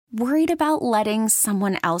Worried about letting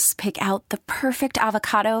someone else pick out the perfect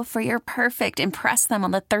avocado for your perfect impress them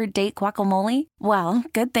on the third date guacamole? Well,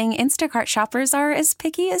 good thing Instacart shoppers are as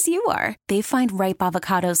picky as you are. They find ripe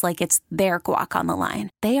avocados like it's their guac on the line.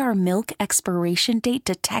 They are milk expiration date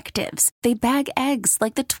detectives. They bag eggs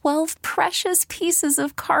like the 12 precious pieces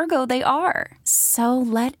of cargo they are. So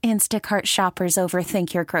let Instacart shoppers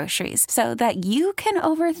overthink your groceries so that you can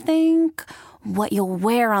overthink what you'll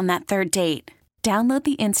wear on that third date. Download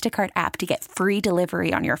the Instacart app to get free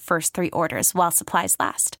delivery on your first 3 orders while supplies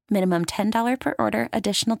last. Minimum $10 per order.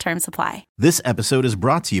 Additional terms apply. This episode is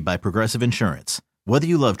brought to you by Progressive Insurance. Whether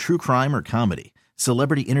you love true crime or comedy,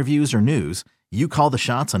 celebrity interviews or news, you call the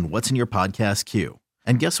shots on what's in your podcast queue.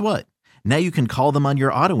 And guess what? Now you can call them on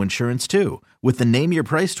your auto insurance too with the Name Your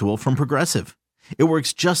Price tool from Progressive. It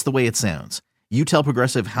works just the way it sounds. You tell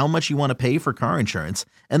Progressive how much you want to pay for car insurance,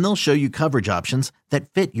 and they'll show you coverage options that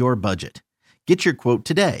fit your budget. Get your quote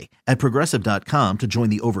today at Progressive.com to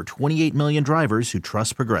join the over 28 million drivers who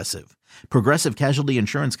trust Progressive. Progressive Casualty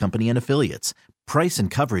Insurance Company and Affiliates. Price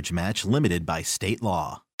and coverage match limited by state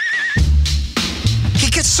law.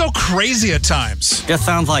 He gets so crazy at times. Just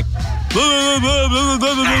sounds like... You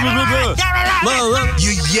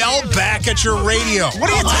yell back at your radio.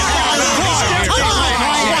 What are you talking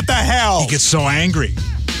about? What the hell? He gets so angry.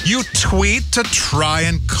 You tweet to try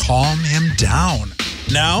and calm him down.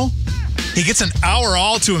 Now... he gets an hour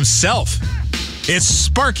all to himself. It's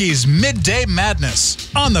Sparky's Midday Madness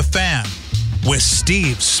on The Fan with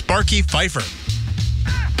Steve Sparky Pfeiffer.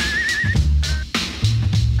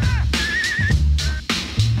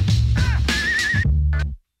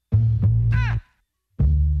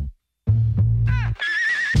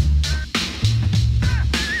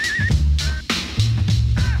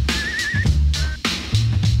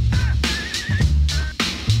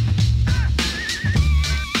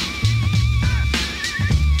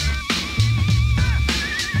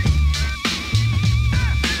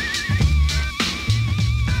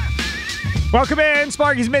 Welcome in,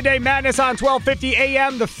 Sparky's Midday Madness on 1250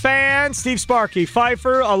 AM. The Fan, Steve Sparky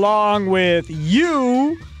Pfeiffer, along with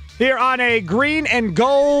you here on a green and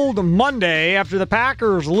gold Monday after the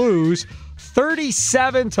Packers lose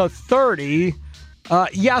 37-30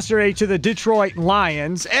 yesterday to the Detroit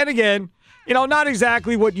Lions. And again, you know, not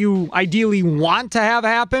exactly what you ideally want to have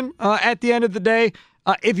happen at the end of the day.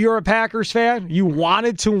 If you're a Packers fan, you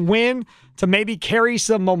wanted to win to maybe carry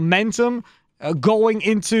some momentum going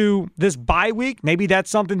into this bye week. Maybe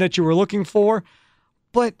that's something that you were looking for.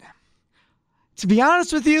 But to be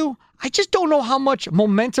honest with you, I just don't know how much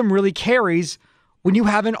momentum really carries when you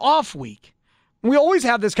have an off week. We always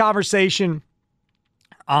have this conversation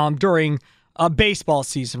during baseball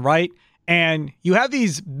season, right? And you have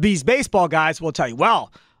these baseball guys will tell you,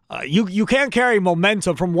 well, you can't carry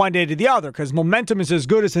momentum from one day to the other because momentum is as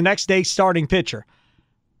good as the next day's starting pitcher.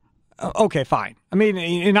 Okay, fine. I mean,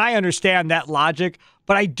 and I understand that logic,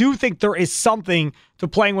 but I do think there is something to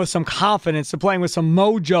playing with some confidence, to playing with some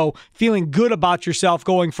mojo, feeling good about yourself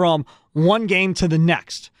going from one game to the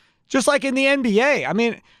next. Just like in the NBA. I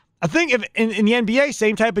mean, I think if in the NBA,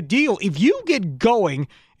 same type of deal. If you get going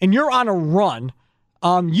and you're on a run,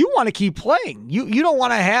 you want to keep playing. You don't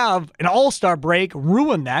want to have an All-Star break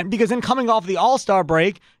ruin that, because then coming off the All-Star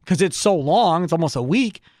break, because it's so long, it's almost a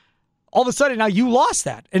week, all of a sudden now you lost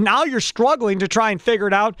that. And now you're struggling to try and figure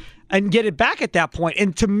it out and get it back at that point.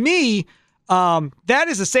 And to me, that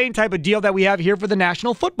is the same type of deal that we have here for the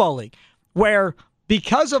National Football League, where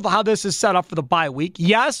because of how this is set up for the bye week,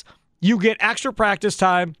 yes, you get extra practice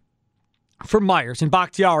time for Myers and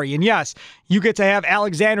Bakhtiari. And yes, you get to have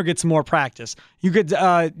Alexander get some more practice. You get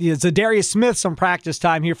Zadarius Smith some practice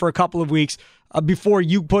time here for a couple of weeks before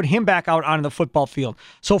you put him back out on the football field.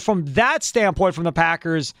 So from that standpoint, from the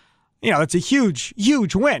Packers, you know, it's a huge,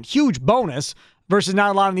 huge win, huge bonus versus not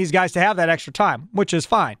allowing these guys to have that extra time, which is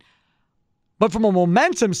fine. But from a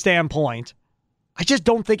momentum standpoint, I just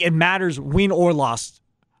don't think it matters win or loss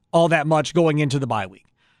all that much going into the bye week.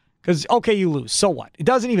 Because, okay, you lose. So what? It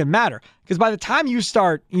doesn't even matter. Because by the time you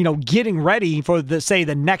start, getting ready for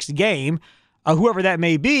the next game, whoever that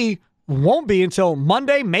may be, won't be until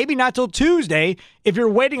Monday, maybe not till Tuesday, if you're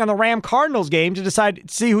waiting on the Rams-Cardinals game to decide,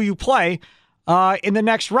 see who you play in the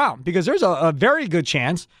next round. Because there's a very good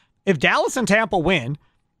chance, if Dallas and Tampa win,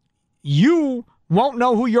 you won't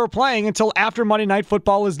know who you're playing until after Monday Night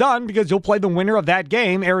Football is done, because you'll play the winner of that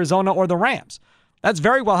game, Arizona or the Rams. That's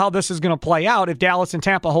very well how this is going to play out if Dallas and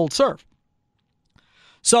Tampa hold serve.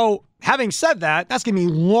 So, having said that, that's going to be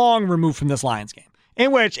long removed from this Lions game,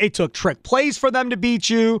 in which it took trick plays for them to beat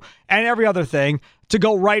you and every other thing to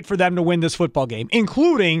go right for them to win this football game,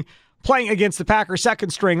 including playing against the Packers'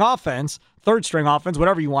 second-string offense third-string offense,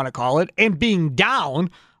 whatever you want to call it, and being down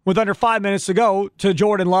with under 5 minutes to go to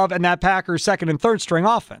Jordan Love and that Packers second and third-string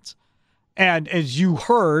offense. And as you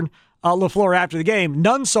heard LaFleur after the game,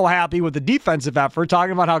 none so happy with the defensive effort,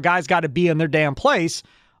 talking about how guys got to be in their damn place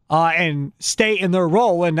and stay in their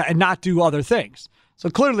role and not do other things. So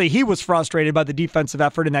clearly he was frustrated by the defensive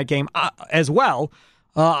effort in that game as well,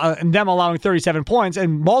 and them allowing 37 points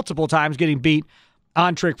and multiple times getting beat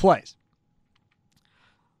on trick plays.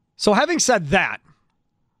 So having said that,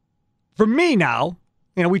 for me now,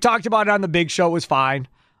 we talked about it on the big show, it was fine.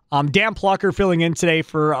 Dan Plucker filling in today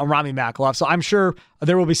for Rami Makaloff, so I'm sure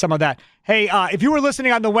there will be some of that. Hey, if you were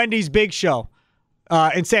listening on the Wendy's Big Show,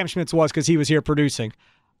 and Sam Schmitz was because he was here producing,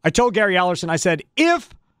 I told Gary Ellerson, I said, if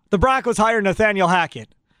the Broncos hire Nathaniel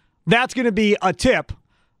Hackett, that's going to be a tip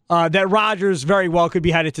that Rodgers very well could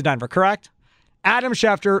be headed to Denver, correct? Adam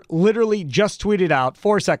Schefter literally just tweeted out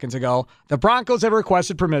 4 seconds ago, the Broncos have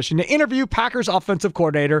requested permission to interview Packers offensive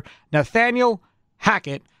coordinator Nathaniel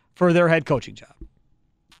Hackett for their head coaching job.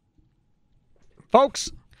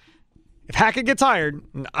 Folks, if Hackett gets hired,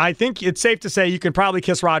 I think it's safe to say you can probably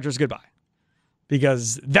kiss Rodgers goodbye.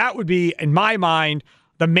 Because that would be, in my mind,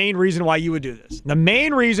 the main reason why you would do this. The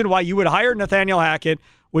main reason why you would hire Nathaniel Hackett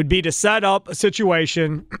would be to set up a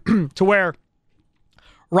situation to where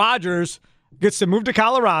Rodgers gets to move to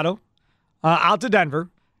Colorado, out to Denver.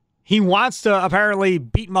 He wants to apparently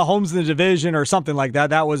beat Mahomes in the division or something like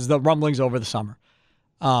that. That was the rumblings over the summer.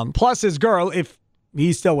 Plus his girl, if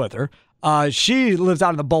he's still with her, she lives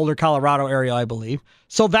out in the Boulder, Colorado area, I believe.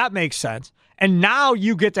 So that makes sense. And now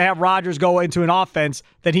you get to have Rodgers go into an offense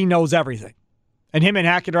that he knows everything. And him and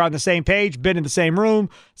Hackett are on the same page, been in the same room,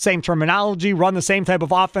 same terminology, run the same type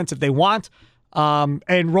of offense if they want,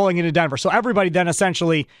 and rolling into Denver. So everybody then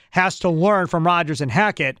essentially has to learn from Rodgers and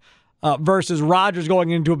Hackett versus Rodgers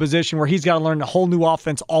going into a position where he's got to learn a whole new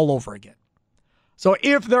offense all over again. So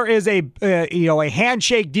if there is a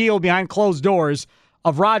handshake deal behind closed doors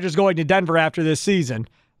of Rodgers going to Denver after this season,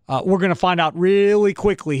 we're going to find out really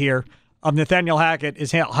quickly here of Nathaniel Hackett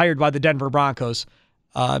is hired by the Denver Broncos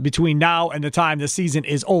between now and the time the season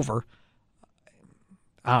is over.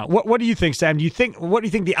 What do you think, Sam? What do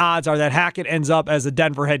you think the odds are that Hackett ends up as a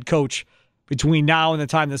Denver head coach between now and the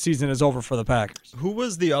time the season is over for the Packers? Who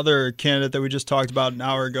was the other candidate that we just talked about an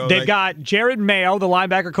hour ago? They've got Jared Mayo, the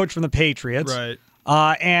linebacker coach from the Patriots. Right.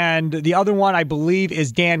 And the other one, I believe,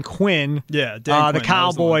 is Dan Quinn. Yeah, Dan Quinn, the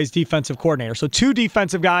Cowboys defensive coordinator. So 2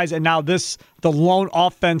 defensive guys, and now the lone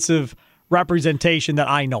offensive representation that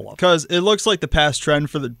I know of. Because it looks like the past trend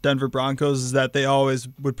for the Denver Broncos is that they always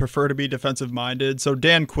would prefer to be defensive-minded. So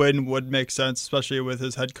Dan Quinn would make sense, especially with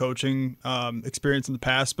his head coaching experience in the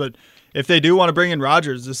past. But if they do want to bring in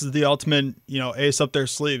Rodgers, this is the ultimate, ace up their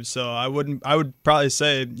sleeves. So I would probably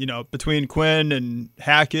say, between Quinn and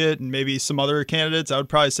Hackett and maybe some other candidates, I would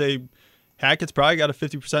probably say Hackett's probably got a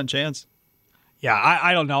 50% chance. Yeah,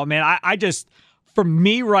 I don't know, man. I just, for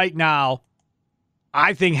me right now,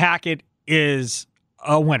 I think Hackett is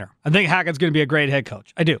a winner. I think Hackett's going to be a great head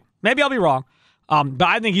coach. I do. Maybe I'll be wrong, but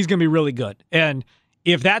I think he's going to be really good. And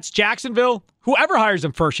if that's Jacksonville, whoever hires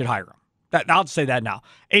him first should hire him. I'll say that now.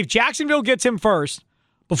 If Jacksonville gets him first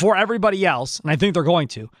before everybody else, and I think they're going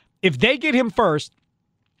to, if they get him first,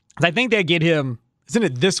 I think they get him, isn't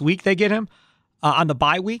it this week they get him on the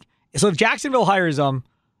bye week? So if Jacksonville hires him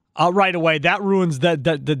right away, that ruins the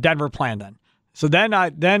Denver plan then. So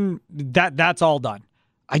then that's all done.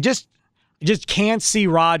 I just can't see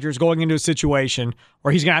Rodgers going into a situation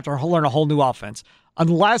where he's going to have to learn a whole new offense.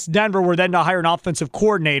 Unless Denver were then to hire an offensive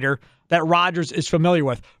coordinator that Rodgers is familiar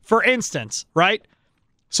with. For instance, right?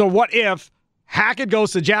 So what if Hackett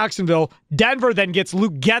goes to Jacksonville, Denver then gets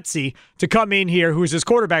Luke Getsy to come in here, who's his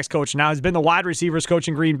quarterback's coach now, has been the wide receivers coach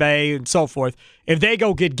in Green Bay and so forth. If they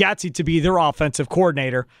go get Getsy to be their offensive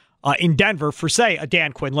coordinator in Denver for, say, a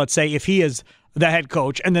Dan Quinn, let's say, if he is the head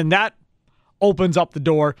coach, and then that opens up the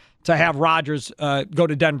door to have Rodgers go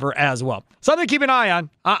to Denver as well. Something to keep an eye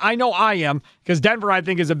on. I know I am, because Denver, I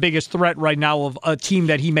think, is the biggest threat right now of a team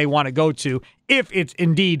that he may want to go to if it's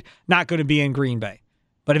indeed not going to be in Green Bay.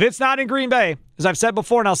 But if it's not in Green Bay, as I've said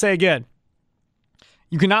before and I'll say again,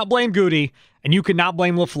 you cannot blame Goody and you cannot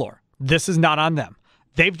blame LaFleur. This is not on them.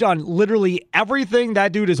 They've done literally everything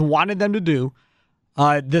that dude has wanted them to do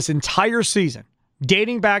this entire season,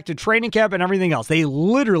 dating back to training camp and everything else. They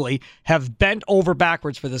literally have bent over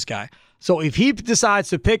backwards for this guy. So if he decides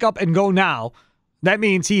to pick up and go now, that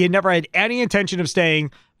means he had never had any intention of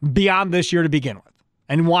staying beyond this year to begin with,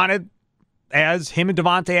 and wanted, as him and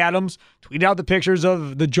Devontae Adams tweeted out the pictures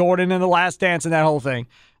of the Jordan and the Last Dance and that whole thing,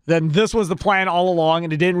 then this was the plan all along,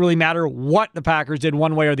 and it didn't really matter what the Packers did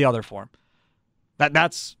one way or the other for him.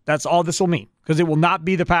 That's all this will mean, because it will not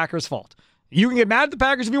be the Packers' fault. You can get mad at the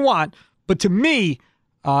Packers if you want, but to me,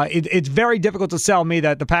 it's very difficult to sell me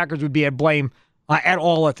that the Packers would be at blame at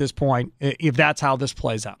all at this point if that's how this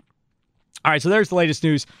plays out. All right, so there's the latest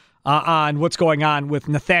news on what's going on with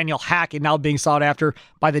Nathaniel Hackett now being sought after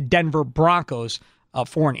by the Denver Broncos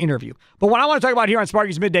for an interview. But what I want to talk about here on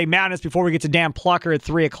Sparky's Midday Madness before we get to Dan Plucker at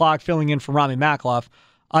 3 o'clock filling in for Rami Makloff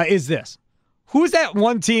is this. Who's that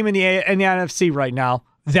one team in the NFC right now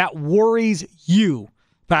that worries you,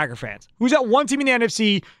 Packer fans? Who's that one team in the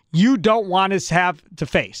NFC you don't want to have to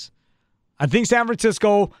face? I think San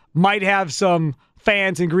Francisco might have some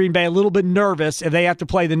fans in Green Bay a little bit nervous if they have to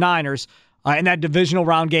play the Niners in that divisional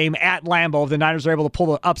round game at Lambeau if the Niners are able to pull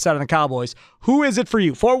the upset on the Cowboys. Who is it for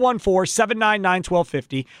you?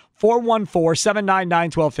 414-799-1250.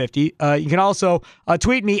 414-799-1250. You can also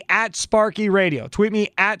tweet me at Sparky Radio. Tweet me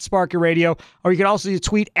at Sparky Radio. Or you can also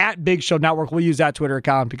tweet at Big Show Network. We'll use that Twitter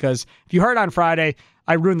account because if you heard on Friday,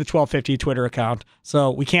 I ruined the 1250 Twitter account. So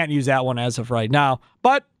we can't use that one as of right now.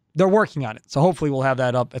 But they're working on it. So hopefully we'll have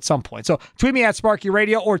that up at some point. So tweet me at Sparky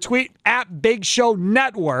Radio or tweet at Big Show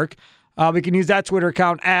Network. We can use that Twitter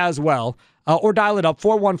account as well. Or dial it up,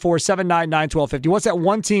 414-799-1250. What's that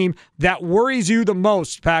one team that worries you the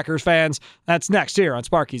most, Packers fans? That's next here on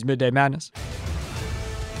Sparky's Midday Madness.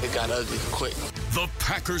 It got ugly quick. The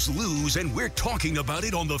Packers lose, and we're talking about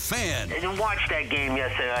it on The Fan. I didn't watch that game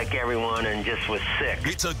yesterday like everyone and just was sick.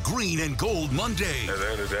 It's a green and gold Monday. At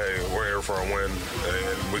the end of the day, we're here for a win,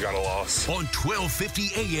 and we got a loss. On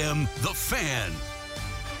 1250 a.m., The Fan.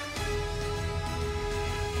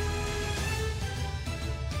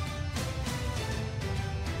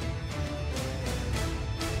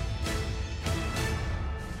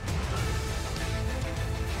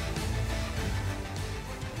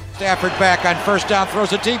 Stafford back on first down,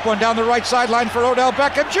 throws a deep one down the right sideline for Odell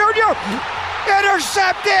Beckham Jr.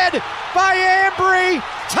 Intercepted by Ambry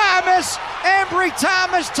Thomas. Ambry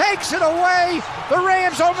Thomas takes it away. The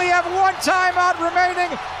Rams only have one timeout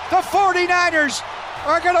remaining. The 49ers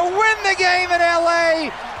are going to win the game in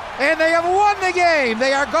L.A., and they have won the game.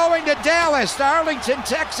 They are going to Dallas, Arlington,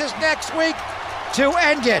 Texas next week to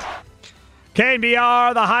end it.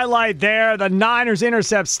 KNBR, the highlight there. The Niners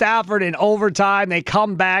intercept Stafford in overtime. They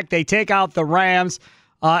come back. They take out the Rams.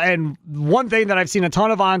 And one thing that I've seen a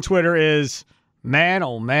ton of on Twitter is, man,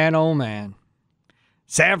 oh, man, oh, man.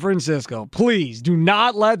 San Francisco, please do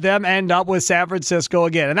not let them end up with San Francisco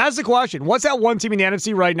again. And that's the question. What's that one team in the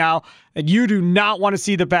NFC right now that you do not want to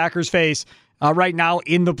see the Packers face right now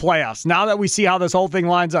in the playoffs? Now that we see how this whole thing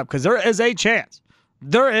lines up, because there is a chance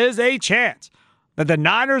that the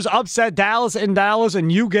Niners upset Dallas in Dallas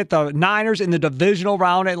and you get the Niners in the divisional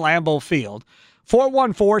round at Lambeau Field.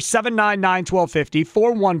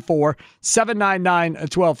 414-799-1250.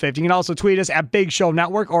 414-799-1250. You can also tweet us at Big Show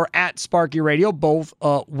Network or at Sparky Radio. Both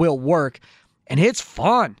will work. And it's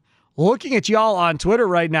fun. Looking at y'all on Twitter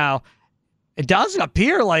right now, it doesn't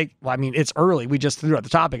appear like, well, I mean, it's early. We just threw the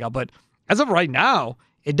topic out. But as of right now,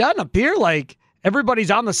 it doesn't appear like everybody's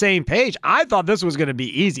on the same page. I thought this was going to be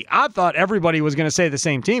easy. I thought everybody was going to say the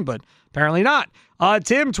same team, but apparently not.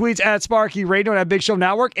 Tim tweets at Sparky Radio and at Big Show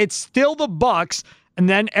Network. It's still the Bucs and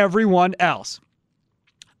then everyone else.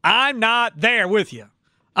 I'm not there with you.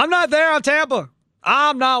 I'm not there on Tampa.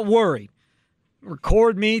 I'm not worried.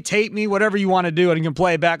 Record me, tape me, whatever you want to do, and you can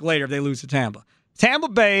play it back later if they lose to Tampa. Tampa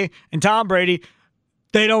Bay and Tom Brady,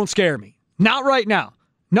 they don't scare me. Not right now.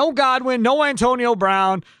 No Godwin, no Antonio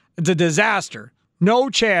Brown. It's a disaster.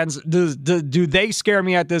 No chance do they scare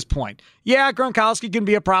me at this point. Yeah, Gronkowski can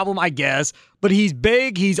be a problem, I guess, but he's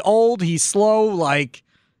big, he's old, he's slow. Like,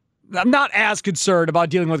 I'm not as concerned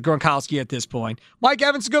about dealing with Gronkowski at this point. Mike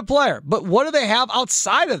Evans is a good player, but what do they have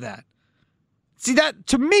outside of that? See, that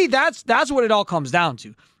to me, that's what it all comes down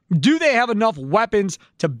to. Do they have enough weapons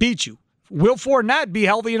to beat you? Will Fournette be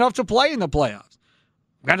healthy enough to play in the playoffs?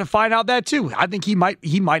 We've got to find out that too. I think he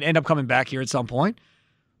might end up coming back here at some point.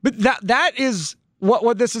 But that is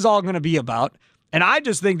what this is all going to be about. And I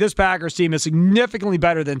just think this Packers team is significantly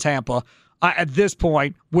better than Tampa at this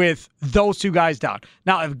point with those two guys down.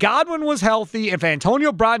 Now, if Godwin was healthy, if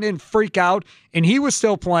Antonio Brown didn't freak out and he was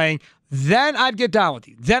still playing, then I'd get down with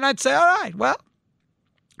you. Then I'd say, all right, well,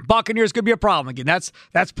 Buccaneers could be a problem again.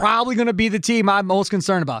 That's probably going to be the team I'm most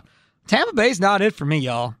concerned about. Tampa Bay's not it for me,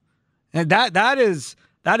 y'all. And that is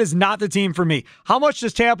not the team for me. How much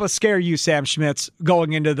does Tampa scare you, Sam Schmitz,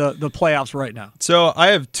 going into the playoffs right now? So I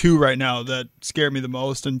have two right now that scare me the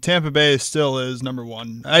most, and Tampa Bay still is number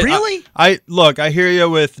one. Really? I hear you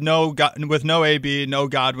with no AB, no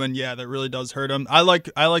Godwin. Yeah, that really does hurt him. I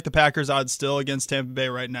like the Packers odds still against Tampa Bay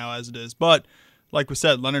right now as it is, but like we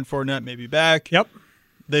said, Leonard Fournette may be back. Yep.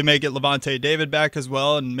 They may get Levante David back as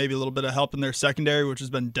well, and maybe a little bit of help in their secondary, which has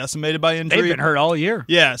been decimated by injury. They've been hurt all year.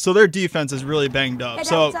 Yeah, so their defense is really banged up.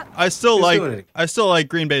 So I still like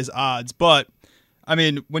Green Bay's odds, but I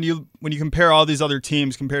mean, when you compare all these other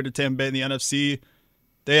teams compared to Tampa Bay in the NFC,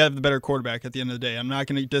 they have the better quarterback at the end of the day. I'm not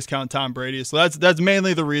going to discount Tom Brady, so that's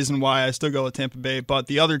mainly the reason why I still go with Tampa Bay. But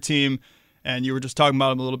the other team, and you were just talking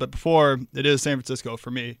about them a little bit before, it is San Francisco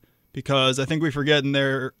for me, because I think we forget in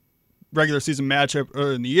their regular season matchup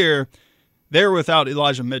earlier in the year, they were without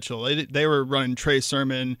Elijah Mitchell. They were running Trey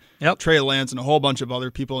Sermon, Trey Lance, and a whole bunch of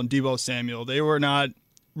other people, and Deebo Samuel. They were not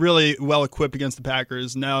really well equipped against the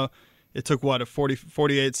Packers. Now, it took, a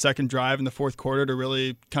 48-second drive in the fourth quarter to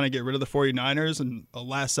really kind of get rid of the 49ers and a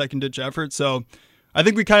last-second-ditch effort. So I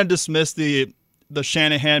think we kind of dismissed the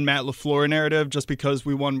Shanahan, Matt LaFleur narrative just because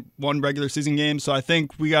we won one regular season game. So I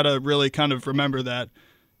think we got to really kind of remember that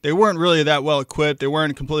they weren't really that well equipped. They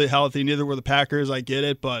weren't completely healthy. Neither were the Packers. I get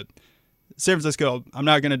it. But San Francisco, I'm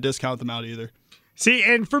not going to discount them out either. See,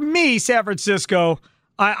 and for me, San Francisco,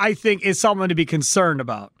 I think is someone to be concerned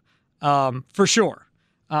about, for sure.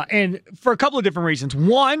 And for a couple of different reasons.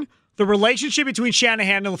 One, the relationship between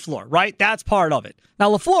Shanahan and LaFleur, right? That's part of it. Now,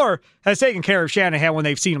 LaFleur has taken care of Shanahan when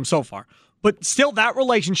they've seen him so far. But still, that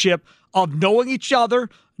relationship of knowing each other,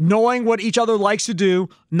 knowing what each other likes to do,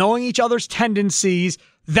 knowing each other's tendencies,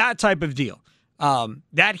 that type of deal.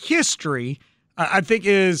 That history, I think,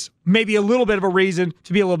 is maybe a little bit of a reason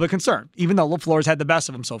to be a little bit concerned, even though LaFleur's had the best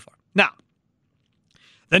of them so far. Now,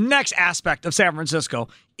 the next aspect of San Francisco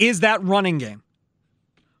is that running game.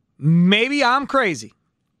 Maybe I'm crazy,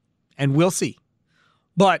 and we'll see.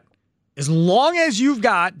 But as long as you've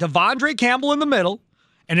got Devondre Campbell in the middle,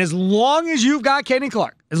 and as long as you've got Kenny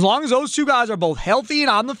Clark, as long as those two guys are both healthy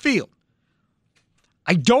and on the field,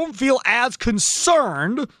 I don't feel as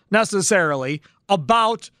concerned necessarily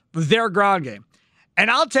about their ground game.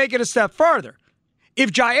 And I'll take it a step further.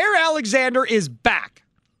 If Jaire Alexander is back,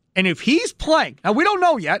 and if he's playing, now we don't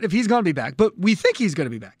know yet if he's going to be back, but we think he's going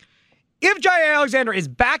to be back. If Jaire Alexander is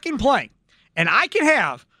back and playing, and I can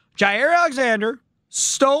have Jaire Alexander,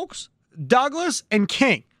 Stokes, Douglas, and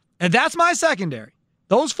King, and that's my secondary,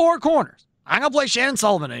 those four corners. I ain't going to play Shannon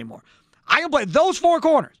Sullivan anymore. I can play those four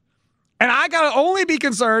corners. And I got to only be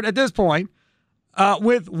concerned at this point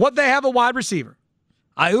with what they have a wide receiver.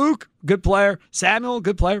 Ayuk, good player. Samuel,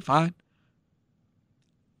 good player, fine.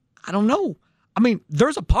 I don't know. I mean,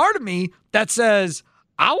 there's a part of me that says,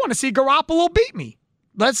 I want to see Garoppolo beat me.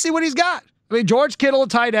 Let's see what he's got. I mean, George Kittle, a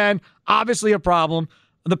tight end, obviously a problem.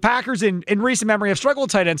 The Packers in recent memory have struggled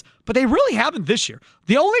with tight ends, but they really haven't this year.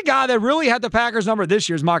 The only guy that really had the Packers number this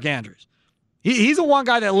year is Mark Andrews. He's the one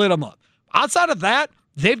guy that lit him up. Outside of that,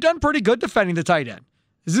 they've done pretty good defending the tight end.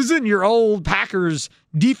 This isn't your old Packers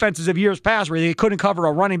defenses of years past where they couldn't cover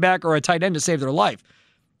a running back or a tight end to save their life.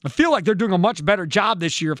 I feel like they're doing a much better job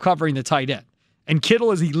this year of covering the tight end. And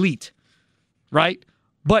Kittle is elite, right?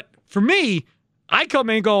 But for me, I come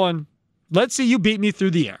in going, let's see you beat me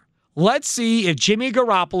through the air. Let's see if Jimmy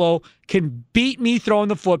Garoppolo can beat me throwing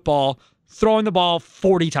the ball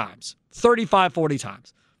 40 times, 35, 40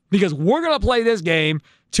 times. Because we're going to play this game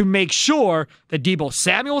to make sure that Deebo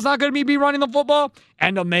Samuel's not going to be running the football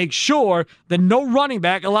and to make sure that no running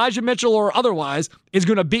back, Elijah Mitchell or otherwise, is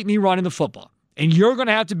going to beat me running the football. And you're going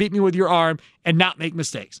to have to beat me with your arm and not make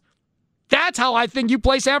mistakes. That's how I think you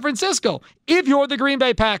play San Francisco. If you're the Green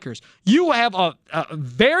Bay Packers, you have a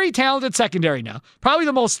very talented secondary now. Probably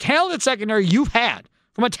the most talented secondary you've had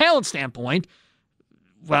from a talent standpoint.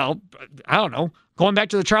 Well, I don't know. Going back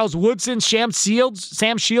to the Charles Woodson, Sam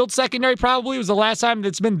Shields secondary probably was the last time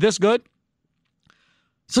that's been this good.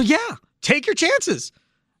 So yeah, take your chances.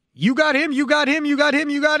 You got him, you got him, you got him,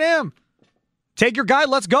 you got him. Take your guy,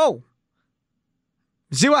 let's go.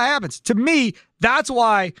 See what happens. To me, that's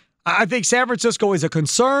why I think San Francisco is a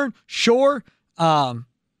concern, sure. But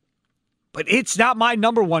it's not my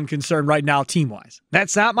number one concern right now, team-wise.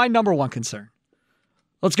 That's not my number one concern.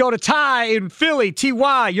 Let's go to Ty in Philly.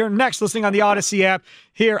 T.Y., you're next, listening on the Odyssey app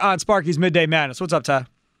here on Sparky's Midday Madness. What's up, Ty?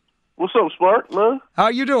 What's up, Spark, man? How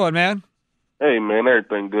you doing, man? Hey, man,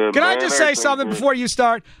 everything good, Can man. I just say something before you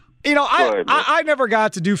start? You know, I never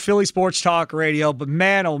got to do Philly sports talk radio, but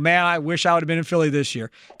man, oh man, I wish I would have been in Philly this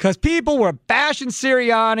year. Because people were bashing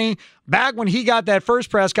Sirianni back when he got that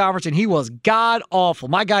first press conference, and he was god-awful.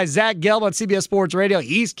 My guy, Zach Gelb on CBS Sports Radio,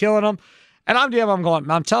 he's killing him. And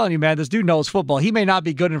I'm telling you, man, this dude knows football. He may not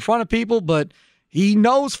be good in front of people, but he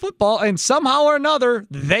knows football, and somehow or another,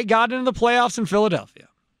 they got into the playoffs in Philadelphia.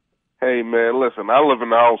 Hey, man, listen, I live in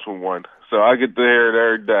the house with one, so I get to hear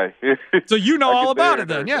it every day. So you know all about it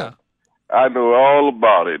then, yeah. I know all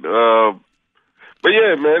about it. But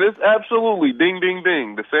yeah, man, it's absolutely ding, ding,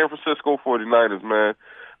 ding. The San Francisco 49ers, man.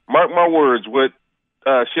 Mark my words, with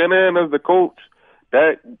Shanahan as the coach,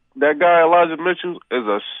 that guy Elijah Mitchell is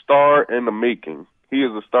a star in the making. He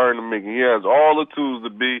is a star in the making. He has all the tools to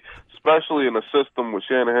be, especially in a system with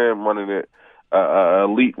Shanahan running it,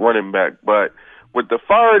 elite running back. But with the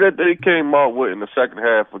fire that they came out with in the second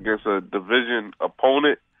half against a division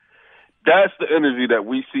opponent, that's the energy that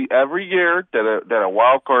we see every year that a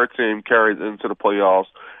wild card team carries into the playoffs,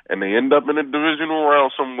 and they end up in a divisional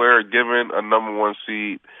round somewhere, given a number one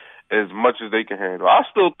seed as much as they can handle. I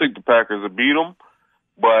still think the Packers will beat them,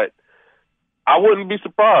 but I wouldn't be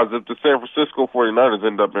surprised if the San Francisco 49ers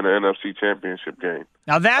end up in an NFC Championship game.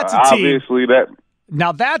 Now that's a team. Obviously, that.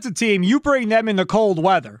 Now that's a team, you bring them in the cold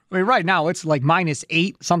weather. I mean, right now it's like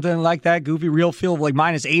 -8, something like that. Goofy real feel like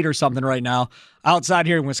 -8 or something right now outside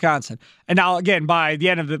here in Wisconsin. And now again, by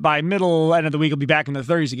middle end of the week, it'll be back in the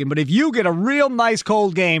 30s again. But if you get a real nice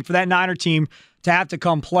cold game for that Niner team to have to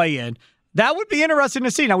come play in, that would be interesting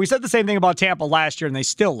to see. Now we said the same thing about Tampa last year, and they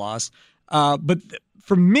still lost. But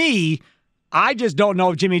for me, I just don't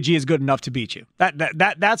know if Jimmy G is good enough to beat you.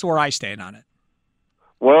 That's where I stand on it.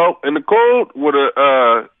 Well, in the cold with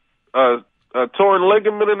a torn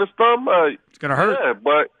ligament in his thumb, it's gonna hurt. Yeah,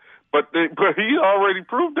 but he already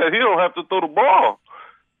proved that he don't have to throw the ball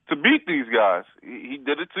to beat these guys. He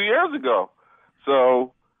did it 2 years ago.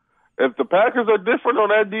 So if the Packers are different on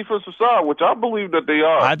that defensive side, which I believe that they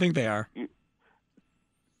are, I think they are.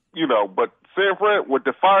 You know, but San Fran, with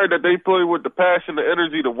the fire that they play, with the passion, the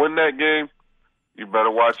energy to win that game, you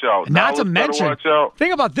better watch out. Not to mention,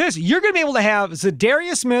 think about this. You're going to be able to have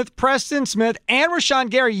Zadarius Smith, Preston Smith, and Rashawn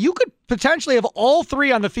Gary. You could potentially have all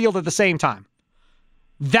three on the field at the same time.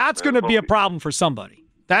 That's going to be a problem for somebody.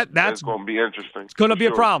 That's going to be interesting. It's going to be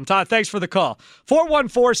a problem. Todd, thanks for the call.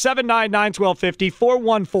 414-799-1250,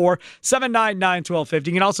 414-799-1250.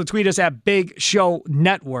 You can also tweet us at Big Show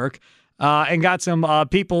Network, and got some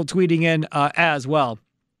people tweeting in as well.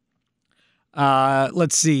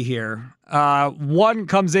 Let's see here. One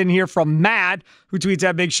comes in here from Matt, who tweets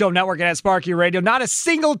at Big Show Network and at Sparky Radio. Not a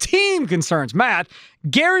single team concerns Matt.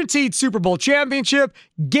 Guaranteed Super Bowl championship.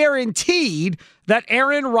 Guaranteed that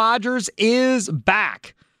Aaron Rodgers is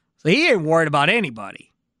back. So he ain't worried about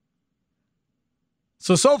anybody.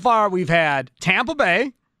 So far we've had Tampa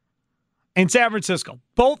Bay and San Francisco.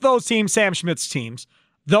 Both those teams, Sam Schmidt's teams.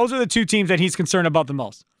 Those are the two teams that he's concerned about the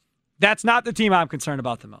most. That's not the team I'm concerned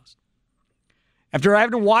about the most. After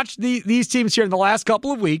having watched these teams here in the last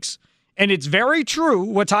couple of weeks, and it's very true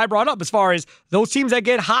what Ty brought up as far as those teams that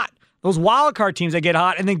get hot, those wild card teams that get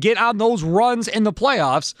hot and then get on those runs in the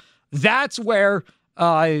playoffs, that's where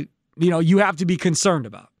you have to be concerned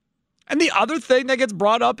about. And the other thing that gets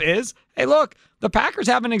brought up is, hey, look, the Packers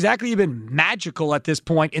haven't exactly been magical at this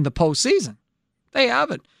point in the postseason. They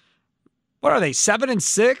haven't. What are they,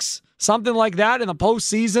 7-6? Something like that in the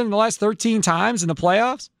postseason in the last 13 times in the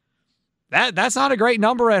playoffs? That's not a great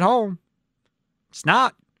number at home. It's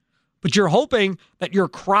not. But you're hoping that your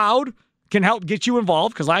crowd can help get you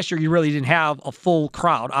involved, because last year you really didn't have a full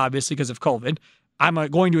crowd, obviously, because of COVID. I'm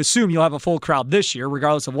going to assume you'll have a full crowd this year,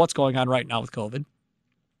 regardless of what's going on right now with COVID.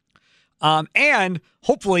 And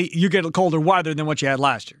hopefully you get a colder weather than what you had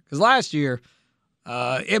last year. Because last year,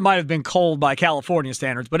 it might have been cold by California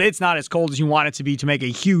standards, but it's not as cold as you want it to be to make a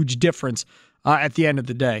huge difference at the end of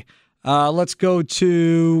the day. Let's go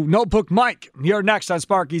to Notebook Mike. You're next on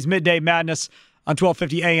Sparky's Midday Madness on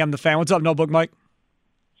 1250 AM The Fan. What's up, Notebook Mike?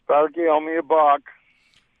 Sparky, owe me a buck.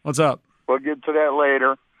 What's up? We'll get to that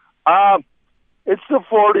later. It's the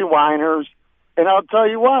 49ers, and I'll tell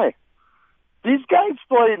you why. These guys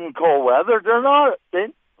played in cold weather.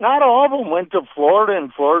 Not all of them went to Florida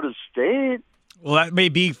and Florida State. Well, that may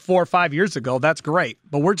be 4 or 5 years ago. That's great.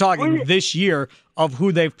 But we're talking this year of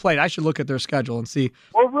who they've played. I should look at their schedule and see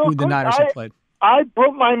who the Niners have played. I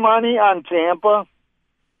put my money on Tampa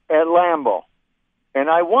at Lambeau, and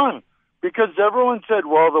I won because everyone said,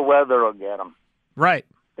 well, the weather will get them. Right.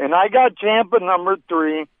 And I got Tampa number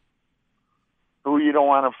 3, who you don't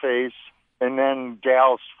want to face, and then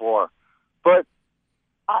Dallas 4. But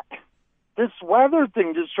this weather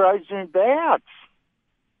thing just drives me bad.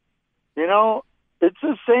 You know, it's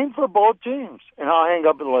the same for both teams, and I'll hang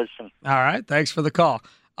up and listen. All right, thanks for the call.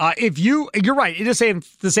 You're right, it is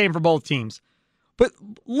the same for both teams. But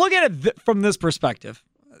look at it from this perspective.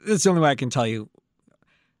 This is the only way I can tell you.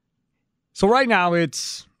 So right now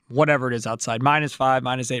it's whatever it is outside, -5,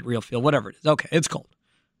 -8 real feel, whatever it is. Okay, it's cold.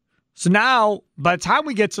 So now, by the time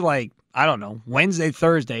we get to Wednesday,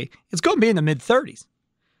 Thursday, it's going to be in the mid-30s.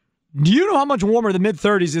 Do you know how much warmer the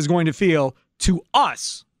mid-30s is going to feel to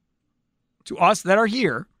us that are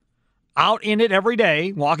here, out in it every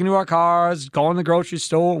day, walking to our cars, going to the grocery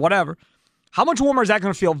store, whatever, how much warmer is that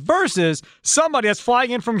going to feel versus somebody that's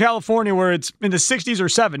flying in from California where it's in the 60s or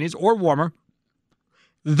 70s or warmer?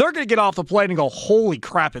 They're going to get off the plane and go, holy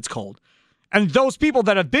crap, it's cold. And those people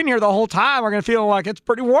that have been here the whole time are going to feel like it's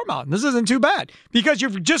pretty warm out. And this isn't too bad because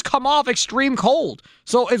you've just come off extreme cold.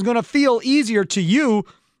 So it's going to feel easier to you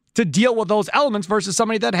to deal with those elements versus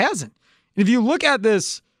somebody that hasn't. And if you look at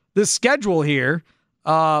this schedule here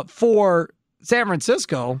for San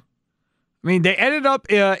Francisco, I mean, they ended up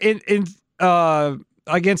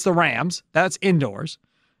against the Rams. That's indoors.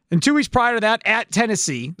 And 2 weeks prior to that, at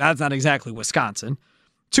Tennessee. That's not exactly Wisconsin.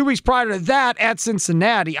 2 weeks prior to that, at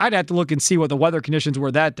Cincinnati. I'd have to look and see what the weather conditions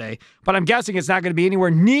were that day. But I'm guessing it's not going to be anywhere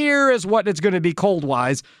near as what it's going to be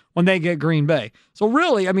cold-wise when they get Green Bay. So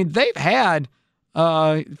really, I mean, they've had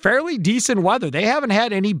fairly decent weather. They haven't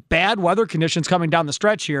had any bad weather conditions coming down the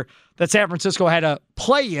stretch here that San Francisco had to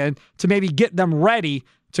play in to maybe get them ready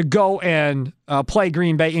to go and play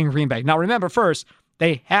Green Bay in Green Bay. Now, remember, first,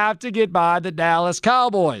 they have to get by the Dallas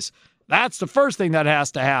Cowboys. That's the first thing that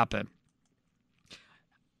has to happen.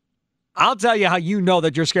 I'll tell you how you know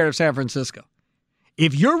that you're scared of San Francisco.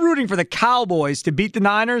 If you're rooting for the Cowboys to beat the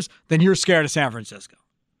Niners, then you're scared of San Francisco.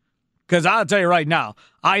 Because I'll tell you right now,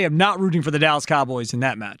 I am not rooting for the Dallas Cowboys in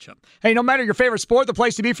that matchup. Hey, no matter your favorite sport, the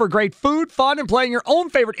place to be for great food, fun, and playing your own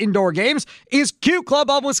favorite indoor games is Q Club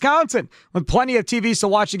of Wisconsin. With plenty of TVs to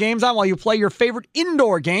watch the games on while you play your favorite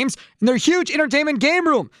indoor games in their huge entertainment game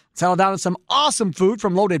room. Settle down with some awesome food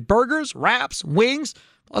from loaded burgers, wraps, wings,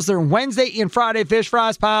 plus their Wednesday and Friday fish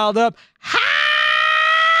fries piled up.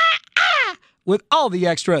 With all the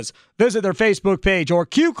extras. Visit their Facebook page or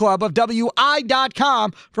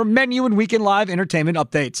QClubofWI.com for menu and weekend live entertainment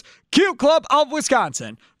updates. Q Club of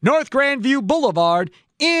Wisconsin, North Grandview Boulevard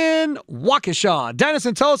in Waukesha. Dennis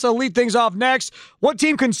and Tosa lead things off next. What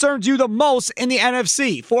team concerns you the most in the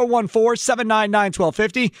NFC?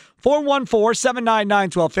 414-799-1250.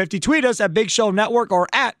 414-799-1250. Tweet us at Big Show Network or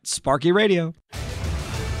at Sparky Radio.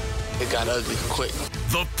 It got ugly quick.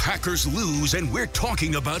 The Packers lose, and we're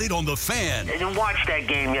talking about it on The Fan. I didn't watch that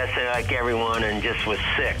game yesterday like everyone and just was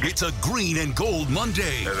sick. It's a Green and Gold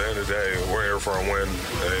Monday. At the end of the day, we're here for a win,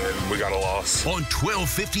 and we got a loss. On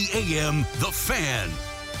 1250 AM, The Fan.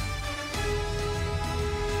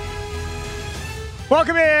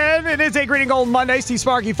 Welcome in. It is a Green and Gold Monday. Steve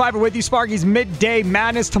Sparky Fifer with you. Sparky's Midday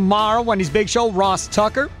Madness tomorrow. Wendy's Big Show. Ross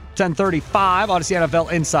Tucker, 10:35. Odyssey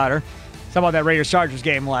NFL Insider. Talk about that Raiders-Chargers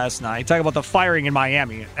game last night. Talk about the firing in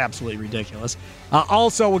Miami. Absolutely ridiculous.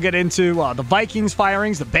 Also, we'll get into the Vikings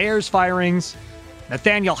firings, the Bears firings,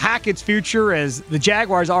 Nathaniel Hackett's future as the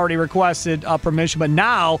Jaguars already requested permission. But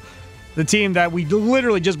now, the team that we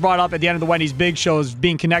literally just brought up at the end of the Wendy's Big Show is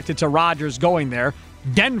being connected to Rodgers going there.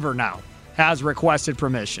 Denver now has requested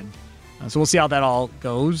permission. So we'll see how that all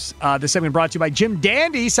goes. This segment brought to you by Jim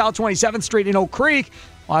Dandy, South 27th Street in Oak Creek.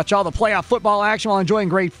 Watch all the playoff football action while enjoying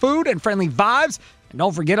great food and friendly vibes. And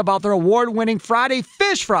don't forget about their award-winning Friday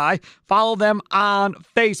Fish Fry. Follow them on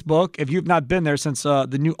Facebook. If you've not been there since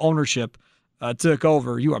the new ownership took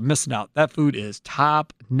over, you are missing out. That food is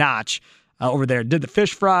top-notch over there. Did the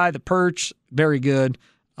fish fry, the perch, very good.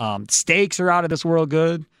 Steaks are out of this world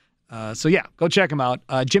good. So, yeah, go check them out.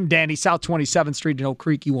 Jim Dandy, South 27th Street in Oak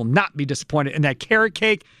Creek. You will not be disappointed. And that carrot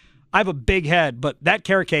cake, I have a big head, but that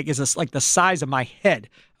carrot cake is like the size of my head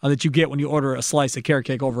that you get when you order a slice of carrot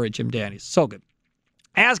cake over at Jim Dandy's. So good.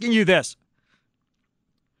 Asking you this.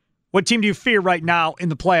 What team do you fear right now in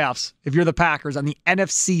the playoffs if you're the Packers on the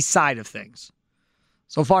NFC side of things?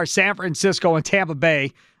 So far, San Francisco and Tampa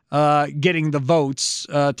Bay getting the votes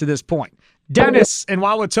to this point. Dennis and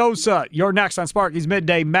Wauwatosa, you're next on Sparky's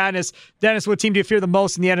Midday Madness. Dennis, what team do you fear the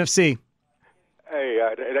most in the NFC? Hey,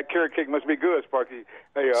 that carrot cake must be good, Sparky.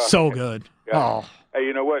 Hey, so good. Oh. Hey,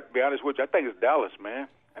 you know what? To be honest with you, I think it's Dallas, man.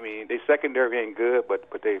 I mean, they secondary ain't good, but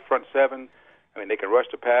they front seven. I mean, they can rush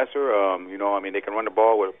the passer. They can run the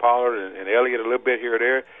ball with Pollard and Elliott a little bit here or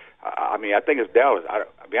there. I think it's Dallas. I'll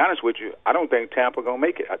be honest with you, I don't think Tampa going to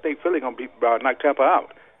make it. I think Philly going to knock Tampa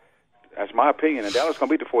out. That's my opinion, and Dallas going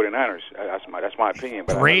to beat the 49ers. That's my opinion.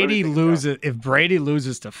 But if Brady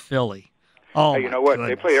loses to Philly, you know what? Goodness.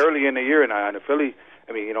 They play early in the year, and Philly,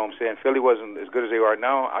 you know what I'm saying? Philly wasn't as good as they are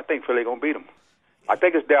now. I think Philly going to beat them. I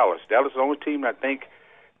think it's Dallas. Dallas is the only team that I think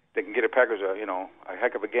they can get the Packers a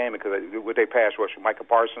heck of a game because with their pass rush, Micah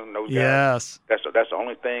Parsons, those guys. That's the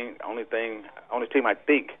only team I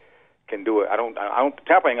think can do it.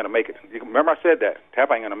 Tampa ain't gonna make it. Remember I said that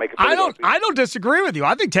Tampa ain't gonna make it. I don't disagree with you.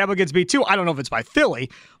 I think Tampa gets beat too. I don't know if it's by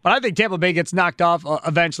Philly, but I think Tampa Bay gets knocked off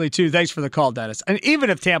eventually too. Thanks for the call, Dennis. And even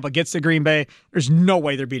if Tampa gets to Green Bay, there's no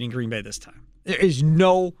way they're beating Green Bay this time. There is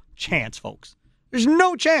no chance, folks. There's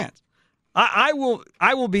no chance. I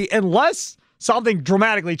will be, unless something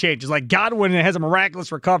dramatically changes, like Godwin has a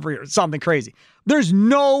miraculous recovery or something crazy. There's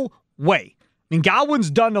no way. I mean, Godwin's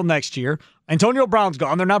done till next year. Antonio Brown's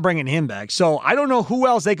gone. They're not bringing him back. So I don't know who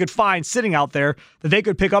else they could find sitting out there that they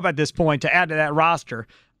could pick up at this point to add to that roster.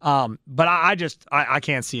 But I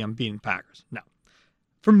can't see them beating Packers. No.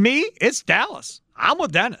 For me, it's Dallas. I'm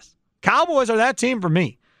with Dennis. Cowboys are that team for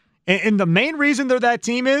me. And the main reason they're that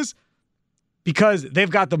team is because they've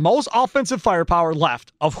got the most offensive firepower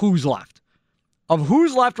left of who's left. Of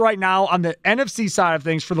who's left right now on the NFC side of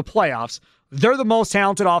things for the playoffs, they're the most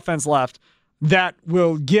talented offense left that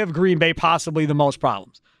will give Green Bay possibly the most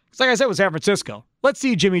problems. Because like I said with San Francisco, let's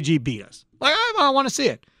see Jimmy G beat us. Like, I want to see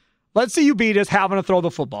it. Let's see you beat us having to throw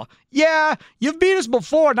the football. Yeah, you've beat us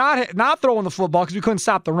before not throwing the football because we couldn't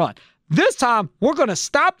stop the run. This time, we're going to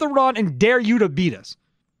stop the run and dare you to beat us.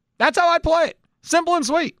 That's how I play it. Simple and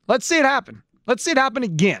sweet. Let's see it happen. Let's see it happen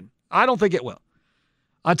again. I don't think it will.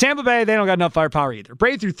 Tampa Bay, they don't got enough firepower either.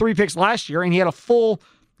 Brady threw 3 picks last year, and he had a full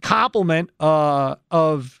complement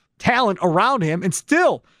of talent around him and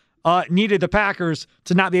still needed the Packers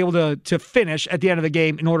to not be able to finish at the end of the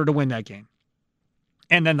game in order to win that game.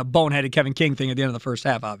 And then the boneheaded Kevin King thing at the end of the first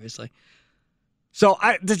half, obviously. So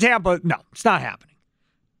the Tampa, no, it's not happening.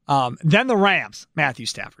 Then the Rams, Matthew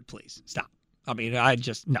Stafford, please stop. I mean,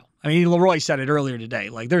 no. I mean, Leroy said it earlier today.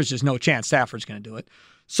 Like, there's just no chance Stafford's going to do it.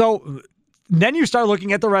 So then you start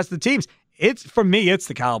looking at the rest of the teams. For me, it's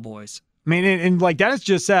the Cowboys. I mean, and like Dennis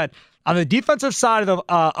just said, on the defensive side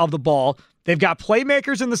of the ball, they've got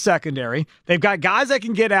playmakers in the secondary. They've got guys that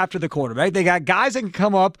can get after the quarterback. They got guys that can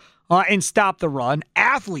come up and stop the run.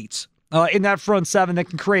 Athletes in that front seven that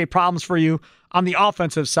can create problems for you on the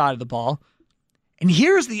offensive side of the ball. And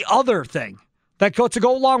here's the other thing that to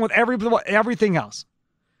go along with everything else.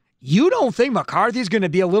 You don't think McCarthy's going to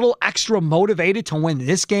be a little extra motivated to win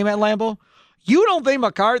this game at Lambeau? You don't think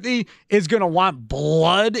McCarthy is going to want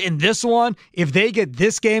blood in this one if they get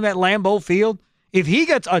this game at Lambeau Field? If he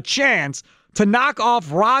gets a chance to knock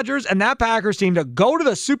off Rodgers and that Packers team to go to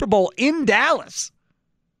the Super Bowl in Dallas.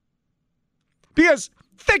 Because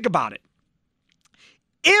think about it.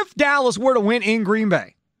 If Dallas were to win in Green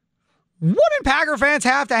Bay, wouldn't Packer fans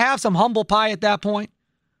have to have some humble pie at that point?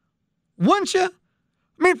 Wouldn't you?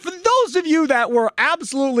 I mean, for those of you that were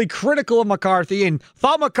absolutely critical of McCarthy and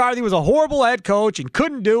thought McCarthy was a horrible head coach and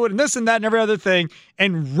couldn't do it and this and that and every other thing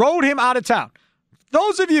and rode him out of town,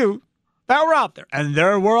 those of you that were out there, and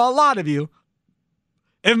there were a lot of you,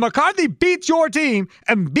 if McCarthy beats your team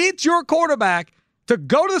and beats your quarterback to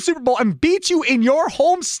go to the Super Bowl and beats you in your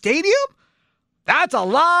home stadium, that's a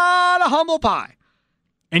lot of humble pie.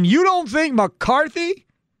 And you don't think McCarthy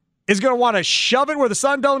is going to want to shove it where the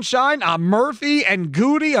sun don't shine on Murphy and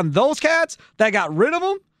Goody and those cats that got rid of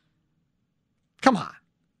him? Come on.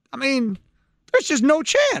 I mean, there's just no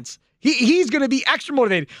chance. He's going to be extra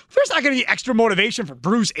motivated. There's not going to be extra motivation for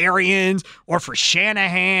Bruce Arians or for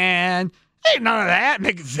Shanahan. Ain't none of that.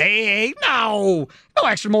 McVay. No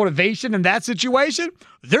extra motivation in that situation.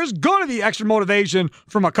 There's going to be extra motivation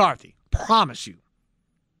for McCarthy. Promise you.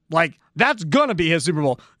 Like, that's going to be his Super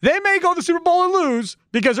Bowl. They may go to the Super Bowl and lose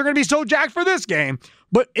because they're going to be so jacked for this game,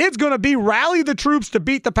 but it's going to be rally the troops to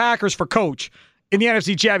beat the Packers for coach in the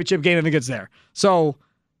NFC Championship game if it gets there. So,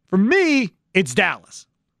 for me, it's Dallas.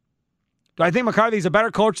 Do I think McCarthy's a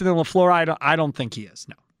better coach than LaFleur? I don't think he is,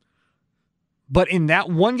 no. But in that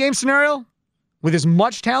one-game scenario, with as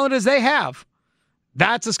much talent as they have,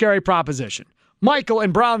 that's a scary proposition. Michael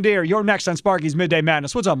and Brown Deer, you're next on Sparky's Midday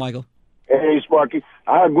Madness. What's up, Michael? Hey, Sparky.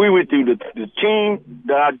 I agree with you. The team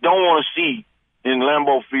that I don't want to see in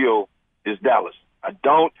Lambeau Field is Dallas. I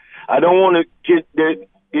don't want to get that.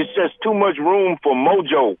 It's just too much room for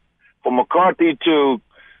mojo, for McCarthy to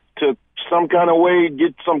some kind of way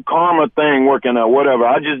get some karma thing working or whatever.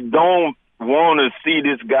 I just don't want to see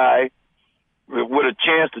this guy with a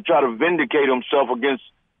chance to try to vindicate himself against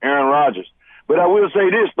Aaron Rodgers. But I will say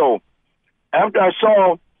this, though. After I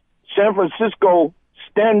saw San Francisco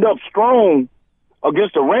stand up strong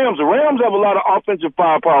against the Rams have a lot of offensive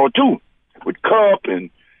firepower, too, with Kupp and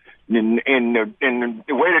the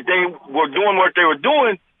way that they were doing what they were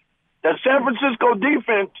doing. That San Francisco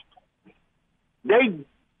defense, they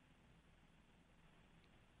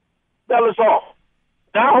fell us off.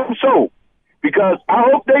 I hope so, because I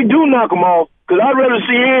hope they do knock them off, because I'd rather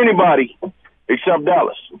see anybody except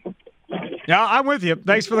Dallas. Yeah, I'm with you.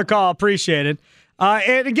 Thanks for the call. Appreciate it.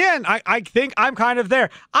 And again, I think I'm kind of there.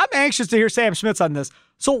 I'm anxious to hear Sam Schmitz on this.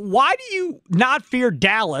 So why do you not fear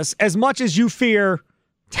Dallas as much as you fear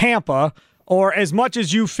Tampa, or as much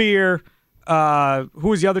as you fear, who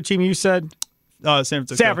was the other team you said? San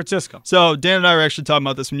Francisco. San Francisco. So Dan and I were actually talking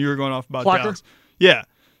about this when you were going off about Plucker? Dallas. Yeah.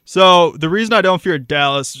 So the reason I don't fear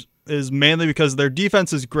Dallas is mainly because their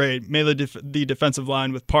defense is great, mainly the defensive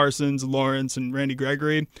line with Parsons, Lawrence, and Randy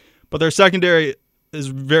Gregory. But their secondary is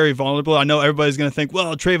very vulnerable. I know everybody's going to think,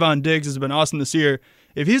 well, Trayvon Diggs has been awesome this year.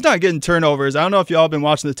 If he's not getting turnovers, I don't know if y'all been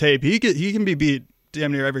watching the tape, he can be beat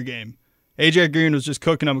damn near every game. A.J. Green was just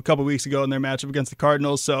cooking them a couple weeks ago in their matchup against the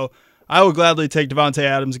Cardinals, so I will gladly take Devontae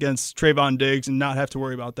Adams against Trayvon Diggs and not have to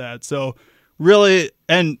worry about that. So really,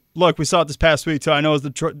 and look, we saw it this past week too. I know it was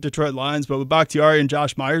the Detroit Lions, but with Bakhtiari and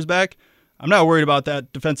Josh Myers back, I'm not worried about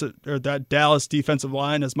that Dallas defensive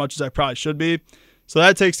line as much as I probably should be. So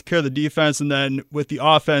that takes care of the defense, and then with the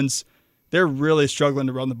offense, they're really struggling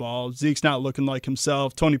to run the ball. Zeke's not looking like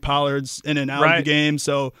himself. Tony Pollard's in and out of the game.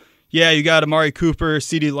 So, yeah, you got Amari Cooper,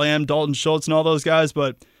 CeeDee Lamb, Dalton Schultz, and all those guys,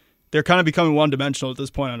 but they're kind of becoming one-dimensional at this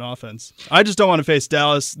point on offense. I just don't want to face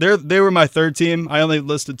Dallas. They were my third team. I only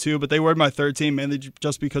listed 2, but they were my third team mainly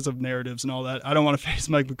just because of narratives and all that. I don't want to face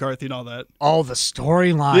Mike McCarthy and all that. Oh, the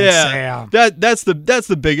storyline, Sam. That's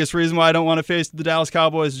the biggest reason why I don't want to face the Dallas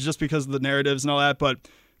Cowboys, is just because of the narratives and all that. But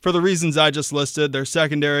for the reasons I just listed, their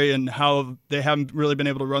secondary and how they haven't really been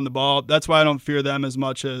able to run the ball, that's why I don't fear them as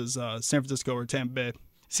much as San Francisco or Tampa Bay.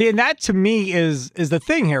 See, and that to me is the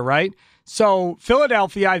thing here, right? So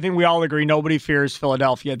Philadelphia, I think we all agree nobody fears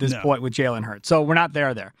Philadelphia at this point with Jalen Hurts. So we're not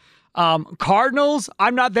there. Cardinals,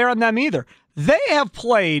 I'm not there on them either. They have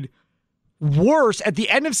played worse at the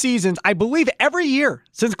end of seasons, I believe, every year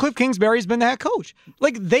since Cliff Kingsbury's been the head coach.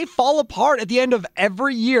 Like, they fall apart at the end of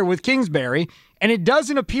every year with Kingsbury, and it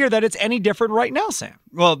doesn't appear that it's any different right now, Sam.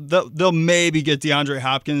 Well, they'll maybe get DeAndre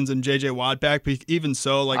Hopkins and J.J. Watt back, but even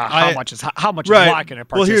so, like how much is Watt going to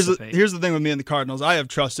participate? Well, here's the thing with me and the Cardinals. I have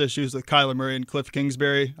trust issues with Kyler Murray and Cliff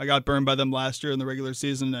Kingsbury. I got burned by them last year in the regular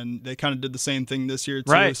season, and they kind of did the same thing this year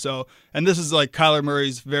too. Right. So, and this is like Kyler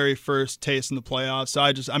Murray's very first taste in the playoffs.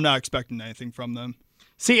 So I'm not expecting anything from them.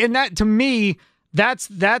 See, and that to me, that's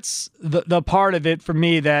the part of it for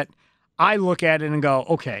me that I look at it and go,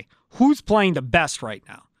 okay, who's playing the best right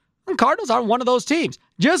now? And Cardinals aren't one of those teams.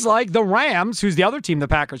 Just like the Rams, who's the other team the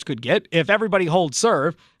Packers could get if everybody holds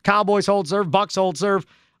serve. Cowboys hold serve, Bucks hold serve,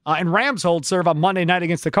 and Rams hold serve on Monday night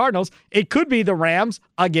against the Cardinals. It could be the Rams,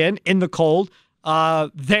 again, in the cold,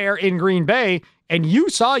 there in Green Bay. And you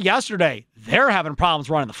saw yesterday, they're having problems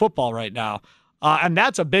running the football right now. And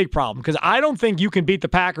that's a big problem because I don't think you can beat the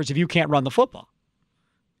Packers if you can't run the football.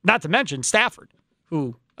 Not to mention Stafford,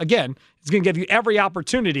 who, again, is going to give you every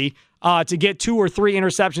opportunity to get 2 or 3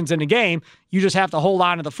 interceptions in a game. You just have to hold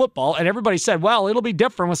on to the football. And everybody said, well, it'll be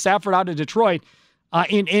different with Stafford out of Detroit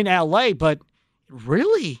in L.A., but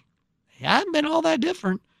really, it hasn't been all that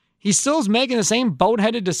different. He still is making the same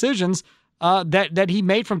boneheaded decisions that he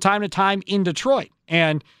made from time to time in Detroit.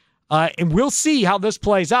 And we'll see how this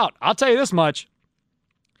plays out. I'll tell you this much.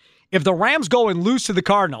 If the Rams go and lose to the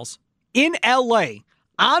Cardinals in L.A.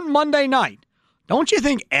 on Monday night, don't you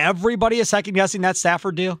think everybody is second-guessing that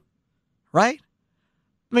Stafford deal? Right?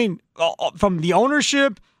 I mean, from the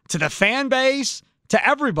ownership to the fan base to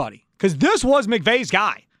everybody. Because this was McVay's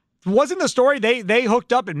guy. Wasn't the story they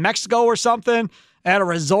hooked up in Mexico or something at a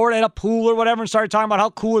resort, at a pool or whatever, and started talking about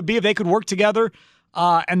how cool it would be if they could work together?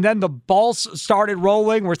 And then the balls started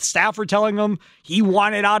rolling with Stafford telling them he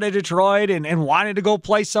wanted out of Detroit and wanted to go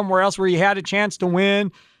play somewhere else where he had a chance to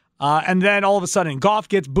win. And then all of a sudden, Goff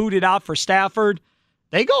gets booted out for Stafford.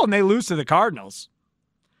 They go and they lose to the Cardinals.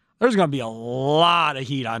 There's going to be a lot of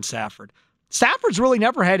heat on Stafford. Stafford's really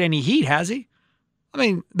never had any heat, has he? I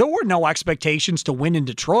mean, there were no expectations to win in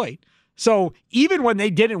Detroit. So even when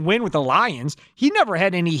they didn't win with the Lions, he never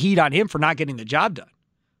had any heat on him for not getting the job done.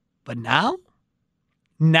 But now,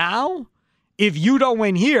 if you don't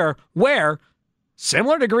win here, where,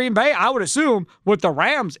 similar to Green Bay, I would assume, with the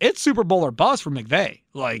Rams, it's Super Bowl or bust for McVay.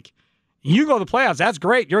 Like, you go to the playoffs, that's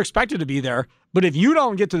great. You're expected to be there. But if you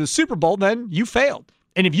don't get to the Super Bowl, then you failed.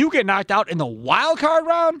 And if you get knocked out in the wild card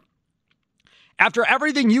round, after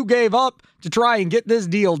everything you gave up to try and get this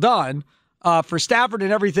deal done for Stafford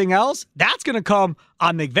and everything else, that's going to come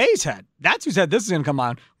on McVay's head. That's who said this is going to come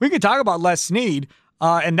on. We can talk about Les Snead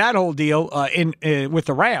and that whole deal with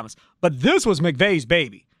the Rams. But this was McVay's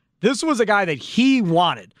baby. This was a guy that he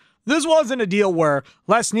wanted. This wasn't a deal where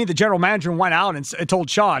Les Snead, the general manager, went out and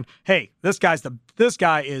told Sean, hey, this guy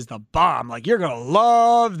is the bomb. Like, you're going to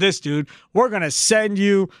love this dude. We're going to send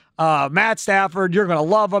you Matt Stafford. You're going to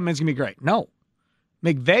love him. It's going to be great. No.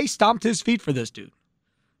 McVay stomped his feet for this dude.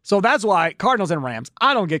 So that's why Cardinals and Rams,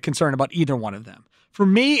 I don't get concerned about either one of them. For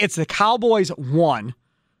me, it's the Cowboys 1.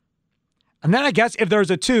 And then I guess if there's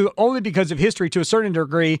a 2, only because of history to a certain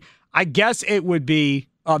degree, I guess it would be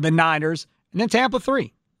the Niners and then Tampa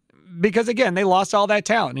 3. Because, again, they lost all that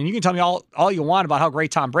talent. And you can tell me all you want about how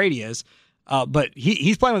great Tom Brady is, but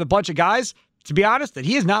he's playing with a bunch of guys, to be honest, that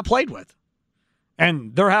he has not played with.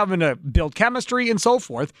 And they're having to build chemistry and so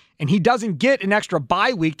forth, and he doesn't get an extra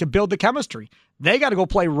bye week to build the chemistry. They got to go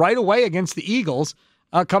play right away against the Eagles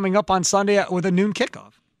coming up on Sunday with a noon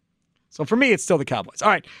kickoff. So for me, it's still the Cowboys. All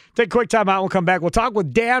right, take a quick time out. We'll come back. We'll talk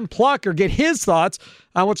with Dan Plucker, get his thoughts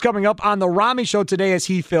on what's coming up on the Rami Show today as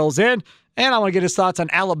he fills in. And I want to get his thoughts on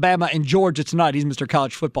Alabama and Georgia tonight. He's Mr.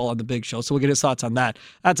 College Football on the Big Show, so we'll get his thoughts on that.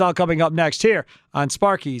 That's all coming up next here on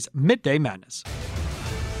Sparky's Midday Madness.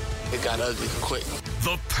 It got ugly quick.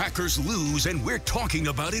 The Packers lose, and we're talking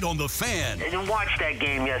about it on The Fan. I didn't watch that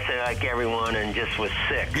game yesterday like everyone and just was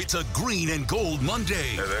sick. It's a Green and Gold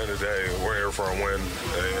Monday. At the end of the day, we're here for a win,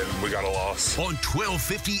 and we got a loss. On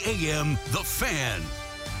 1250 AM, The Fan.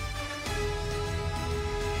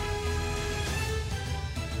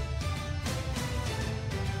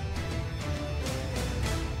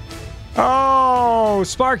 Oh,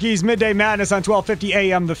 Sparky's Midday Madness on 1250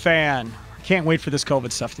 AM, The Fan. Can't wait for this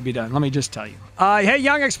COVID stuff to be done. Let me just tell you. Hey,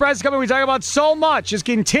 Young Express is coming. We talk about so much. It's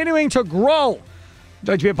continuing to grow. Would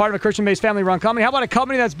you like to be a part of a Christian-based family-run company? How about a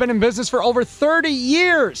company that's been in business for over 30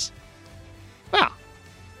 years? Wow.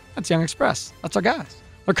 That's Young Express. That's our guys.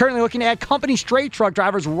 They're currently looking to add company straight truck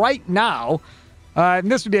drivers right now.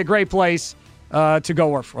 And this would be a great place to go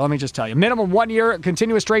work for. Let me just tell you. Minimum 1 year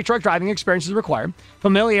continuous straight truck driving experience is required.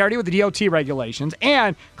 Familiarity with the DOT regulations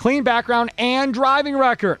and clean background and driving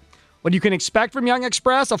record. What you can expect from Young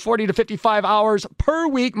Express, 40 to 55 hours per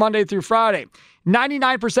week, Monday through Friday.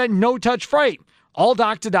 99% no-touch freight. All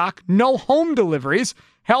dock-to-dock, no home deliveries.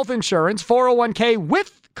 Health insurance, 401k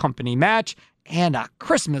with company match, and a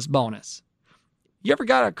Christmas bonus. You ever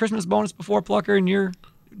got a Christmas bonus before, Plucker, in your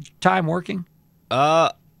time working?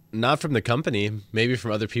 Not from the company. Maybe from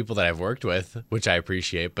other people that I've worked with, which I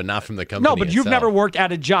appreciate, but not from the company. No, but you've itself. Never worked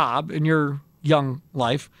at a job in your young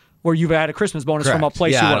life where you've had a Christmas bonus Correct. From a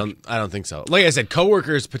place you work. I don't think so. Like I said,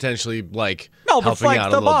 coworkers potentially but helping like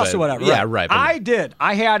out the a little boss bit. or whatever. Yeah, right. But I did.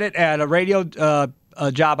 I had it at a radio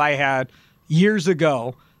job I had years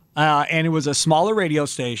ago, and it was a smaller radio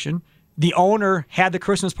station. The owner had the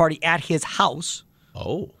Christmas party at his house.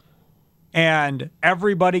 Oh. And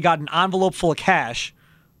everybody got an envelope full of cash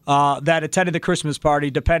that attended the Christmas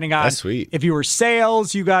party, depending on That's sweet. If you were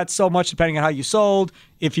sales, you got so much, depending on how you sold.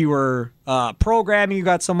 If you were programming, you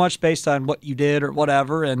got so much based on what you did or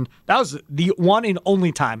whatever. And that was the one and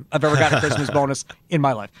only time I've ever got a Christmas bonus in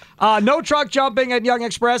my life. No truck jumping at Young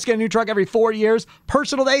Express. Get a new truck every 4 years.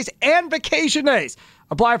 Personal days and vacation days.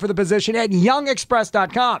 Apply for the position at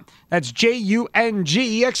youngexpress.com. That's Jung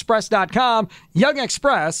Express.com. Young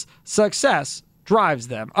Express, success drives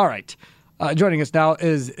them. All right. Joining us now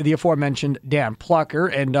is the aforementioned Dan Plucker,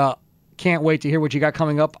 and can't wait to hear what you got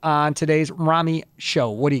coming up on today's Rami Show.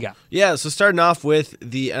 What do you got? Yeah, so starting off with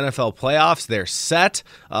the NFL playoffs, they're set.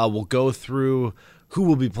 We'll go through who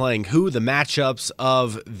will be playing who, the matchups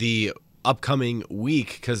of the upcoming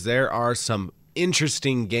week, because there are some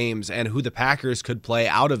interesting games and who the Packers could play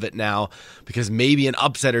out of it now, because maybe an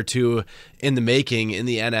upset or two in the making in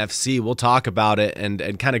the NFC. We'll talk about it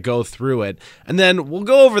and kind of go through it. And then we'll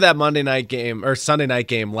go over that Monday night game or Sunday night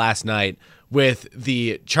game last night with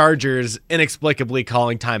the Chargers inexplicably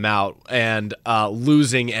calling timeout and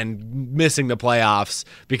losing and missing the playoffs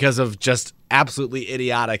because of just absolutely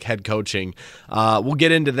idiotic head coaching. We'll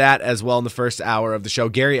get into that as well in the first hour of the show.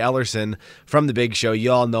 Gary Ellerson from The Big Show.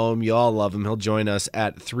 You all know him. You all love him. He'll join us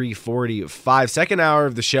at 3:45. Second hour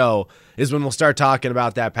of the show is when we'll start talking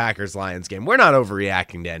about that Packers-Lions game. We're not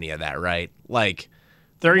overreacting to any of that, right? Like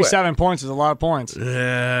 37 points is a lot of points.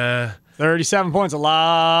 37 points, a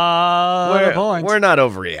lot of points. We're not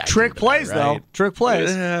overreacting. Trick plays, that, right? though. Trick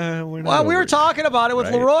plays. Well, we were talking about it with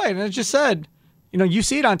right? Leroy, and it just said, you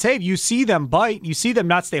see it on tape. You see them bite. You see them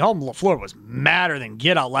not stay home. LaFleur was madder than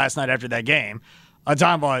get out last night after that game. I'm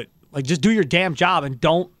talking about, just do your damn job and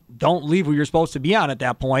don't leave where you're supposed to be on at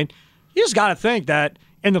that point. You just got to think that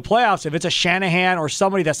in the playoffs, if it's a Shanahan or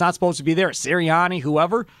somebody that's not supposed to be there, Sirianni,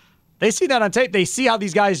 whoever, they see that on tape. They see how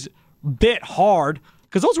these guys bit hard,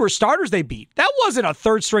 because those were starters they beat. That wasn't a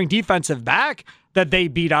third-string defensive back that they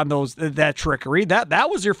beat on that trickery. That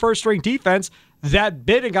was your first-string defense that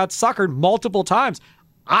bit and got suckered multiple times.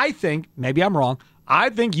 I think, maybe I'm wrong, I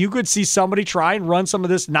think you could see somebody try and run some of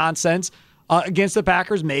this nonsense against the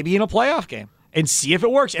Packers maybe in a playoff game and see if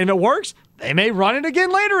it works. And if it works, they may run it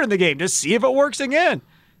again later in the game to see if it works again.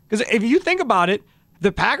 Because if you think about it,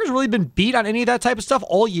 the Packers really been beat on any of that type of stuff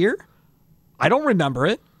all year? I don't remember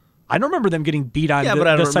it. I don't remember them getting beat on. Yeah, but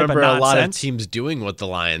I don't this type remember of a lot of nonsense. teams doing what the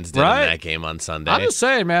Lions did Right? in that game on Sunday. I'm just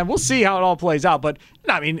saying, man. We'll see how it all plays out. But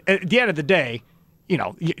I mean, at the end of the day,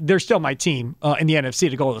 they're still my team in the NFC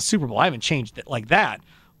to go to the Super Bowl. I haven't changed it like that.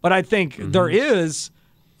 But I think there is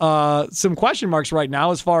some question marks right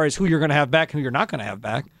now as far as who you're going to have back and who you're not going to have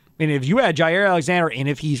back. I mean, if you had Jair Alexander, and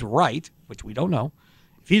if he's right, which we don't know,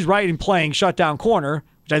 if he's right in playing shutdown corner,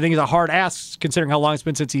 which I think is a hard ask considering how long it's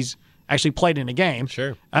been since he's actually played in a game.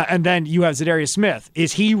 Sure. And then you have Zadarius Smith.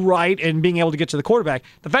 Is he right in being able to get to the quarterback?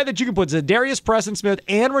 The fact that you can put Zadarius, Preston Smith,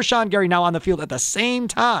 and Rashawn Gary now on the field at the same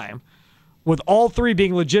time, with all three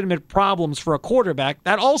being legitimate problems for a quarterback,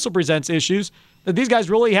 that also presents issues that these guys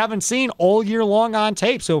really haven't seen all year long on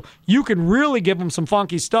tape. So you can really give them some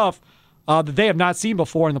funky stuff that they have not seen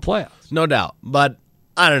before in the playoffs. No doubt. But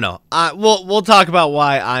I don't know. We'll talk about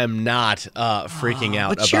why I'm not freaking out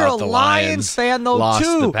but about you're a the Lions Lions fan, though, lost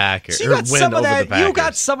too. the Packers. So you got win some of over that. the Packers. You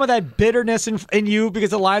got some of that bitterness in you because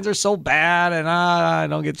the Lions are so bad, and I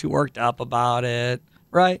don't get too worked up about it.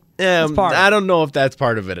 Right? Yeah, I don't know if that's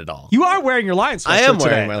part of it at all. You are wearing your Lions sweatshirt I am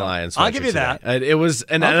today. wearing my Lions sweatshirt I'll give you today. that. It was,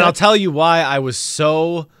 and Okay. I'll tell you why I was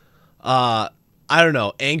so, I don't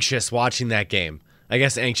know, anxious watching that game. I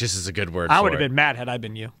guess anxious is a good word. I for would have it. been mad had I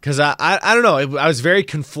been you. Because I don't know. I was very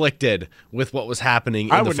conflicted with what was happening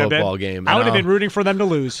in the football game. I would have been rooting for them to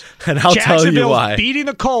lose. And I'll tell you why. Beating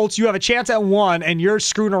the Colts, you have a chance at one, and you're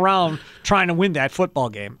screwing around trying to win that football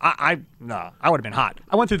game. I would have been hot.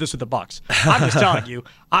 I went through this with the Bucs. I'm just telling you,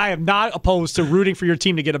 I am not opposed to rooting for your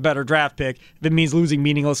team to get a better draft pick if it means losing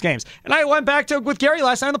meaningless games. And I went back with Gary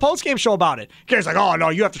last night on the post-game show about it. Gary's like, oh, no,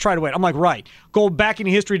 you have to try to win. I'm like, right. Go back in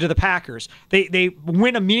history to the Packers. They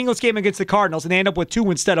win a meaningless game against the Cardinals, and they end up with 2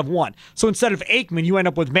 instead of 1. So instead of Aikman, you end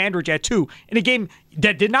up with Mandridge at 2. In a game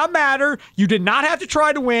that did not matter. You did not have to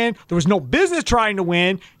try to win. There was no business trying to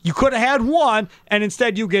win. You could have had 1, and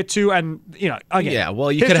instead you get 2. And, again. Yeah,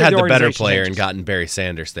 well, you could have had the better player and gotten Barry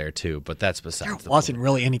Sanders there, too, but that's besides the point. There wasn't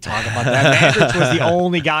really any talk about that. Mandridge was the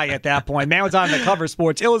only guy at that point. Man was on the cover of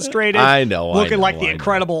Sports Illustrated. I know. Looking like the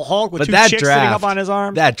Incredible Hulk with but 2 that chicks draft, sitting up on his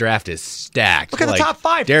arm. That draft is stacked. Look at the top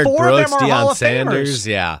 5. Derek 4 Brooks, of them are Hall Deion of Sanders. Famers.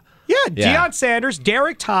 Yeah. Yeah, Deion Sanders,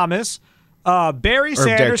 Derek Thomas, Barry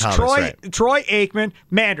Sanders, Thomas, Troy Aikman,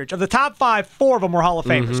 Mandridge. Of the top 5, 4 of them were Hall of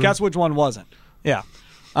Famers. Mm-hmm. Guess which one wasn't? Yeah.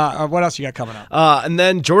 What else you got coming up? And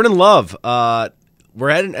then Jordan Love. We're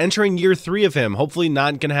entering year 3 of him. Hopefully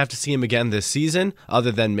not going to have to see him again this season,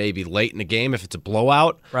 other than maybe late in the game if it's a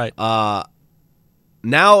blowout. Right.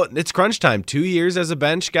 Now it's crunch time. 2 years as a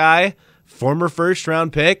bench guy, former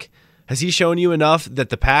first-round pick. Has he shown you enough that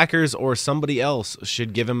the Packers or somebody else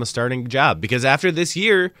should give him a starting job? Because after this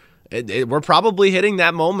year, we're probably hitting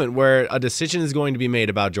that moment where a decision is going to be made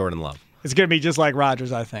about Jordan Love. It's going to be just like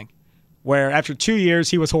Rodgers, I think, where after 2 years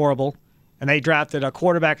he was horrible, and they drafted a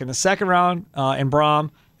quarterback in the 2nd round in Braum.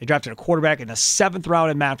 They drafted a quarterback in the 7th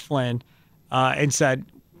round in Matt Flynn and said,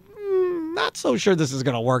 not so sure this is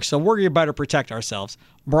going to work, so we're going to better protect ourselves.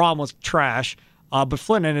 Braum was trash, but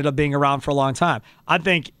Flynn ended up being around for a long time. I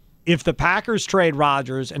think if the Packers trade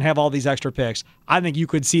Rodgers and have all these extra picks, I think you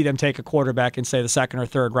could see them take a quarterback in, say, the 2nd or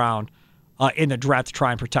 3rd round in the draft to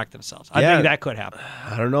try and protect themselves. I think that could happen.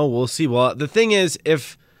 I don't know. We'll see. Well, the thing is,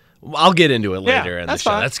 I'll get into it later in the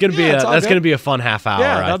show. Fine. That's gonna be a fun half hour.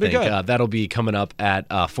 Yeah, I think that'll be coming up at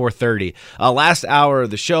 4:30. Last hour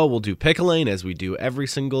of the show, we'll do Pick a Lane as we do every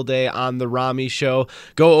single day on the Rami Show.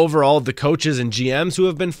 Go over all of the coaches and GMs who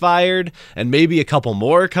have been fired, and maybe a couple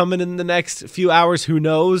more coming in the next few hours. Who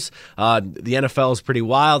knows? The NFL is pretty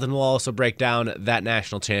wild, and we'll also break down that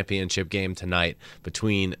national championship game tonight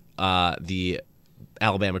between the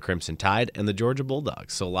Alabama Crimson Tide and the Georgia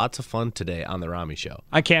Bulldogs. So lots of fun today on the Rami Show.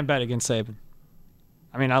 I can't bet against Saban.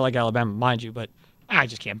 I mean, I like Alabama, mind you, but I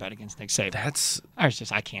just can't bet against Nick Saban.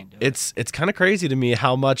 I can't do it. It's kind of crazy to me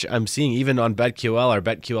how much I'm seeing, even on BetQL, our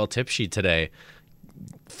BetQL tip sheet today.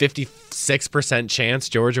 56% chance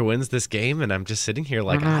Georgia wins this game, and I'm just sitting here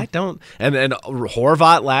like, I don't. And then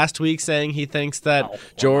Horvat last week saying he thinks that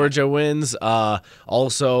Georgia wins.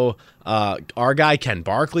 Also, our guy Ken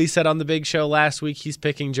Barkley said on the Big Show last week he's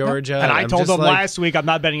picking Georgia. And I told him last week I'm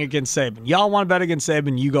not betting against Saban. Y'all want to bet against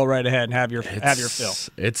Saban, you go right ahead and have your fill.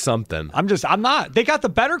 It's something. I'm not. They got the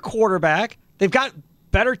better quarterback. They've got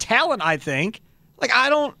better talent, I think. I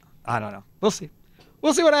don't know. We'll see.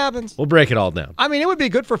 We'll see what happens. We'll break it all down. I mean, it would be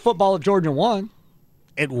good for football if Georgia won.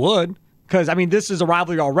 It would. Because, I mean, this is a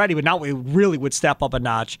rivalry already, but now we really would step up a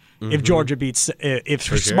notch if Georgia beats, if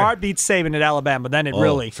Smart beats Saban at Alabama, then it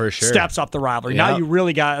really steps up the rivalry. Now you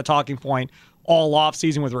really got a talking point all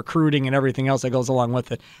offseason with recruiting and everything else that goes along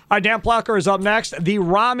with it. All right, Dan Plucker is up next. The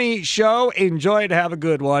Rami Show. Enjoy it. Have a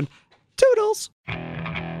good one. Toodles.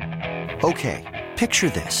 Okay,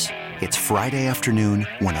 picture this. It's Friday afternoon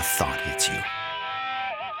when a thought hits you.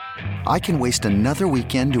 I can waste another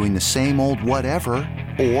weekend doing the same old whatever,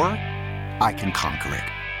 or I can conquer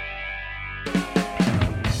it.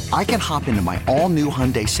 I can hop into my all-new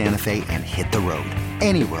Hyundai Santa Fe and hit the road.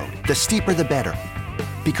 Any road. The steeper, the better.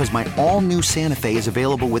 Because my all-new Santa Fe is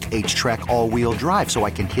available with H-Track all-wheel drive, so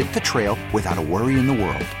I can hit the trail without a worry in the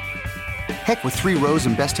world. Heck, with 3 rows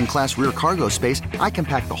and best-in-class rear cargo space, I can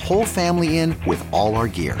pack the whole family in with all our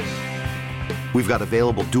gear. We've got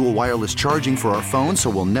available dual wireless charging for our phones, so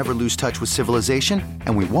we'll never lose touch with civilization,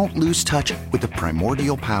 and we won't lose touch with the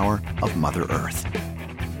primordial power of Mother Earth.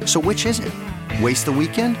 So which is it? Waste the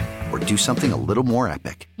weekend or do something a little more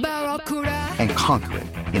epic? And conquer it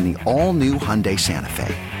in the all-new Hyundai Santa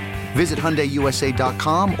Fe. Visit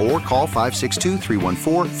HyundaiUSA.com or call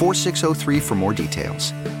 562-314-4603 for more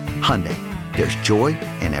details. Hyundai, there's joy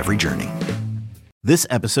in every journey. This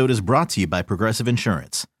episode is brought to you by Progressive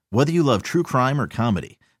Insurance. Whether you love true crime or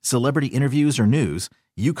comedy, celebrity interviews or news,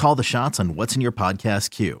 you call the shots on what's in your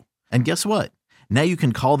podcast queue. And guess what? Now you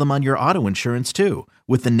can call them on your auto insurance too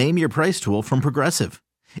with the Name Your Price tool from Progressive.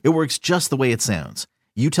 It works just the way it sounds.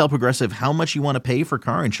 You tell Progressive how much you want to pay for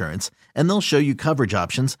car insurance, and they'll show you coverage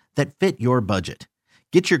options that fit your budget.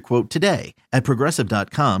 Get your quote today at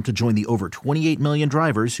Progressive.com to join the over 28 million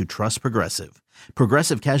drivers who trust Progressive.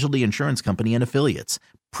 Progressive Casualty Insurance Company and Affiliates.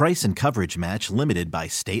 Price and coverage match limited by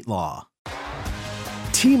state law.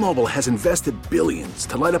 T-Mobile has invested billions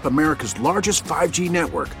to light up America's largest 5G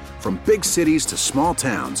network, from big cities to small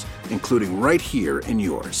towns, including right here in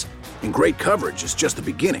yours. And great coverage is just the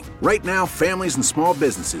beginning. Right now, families and small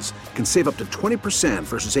businesses can save up to 20%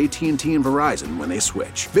 versus AT&T and Verizon when they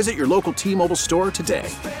switch. Visit your local T-Mobile store today.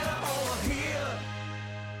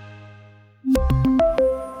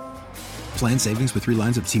 Plan savings with 3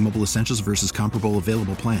 lines of T-Mobile Essentials versus comparable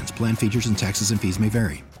available plans. Plan features and taxes and fees may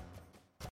vary.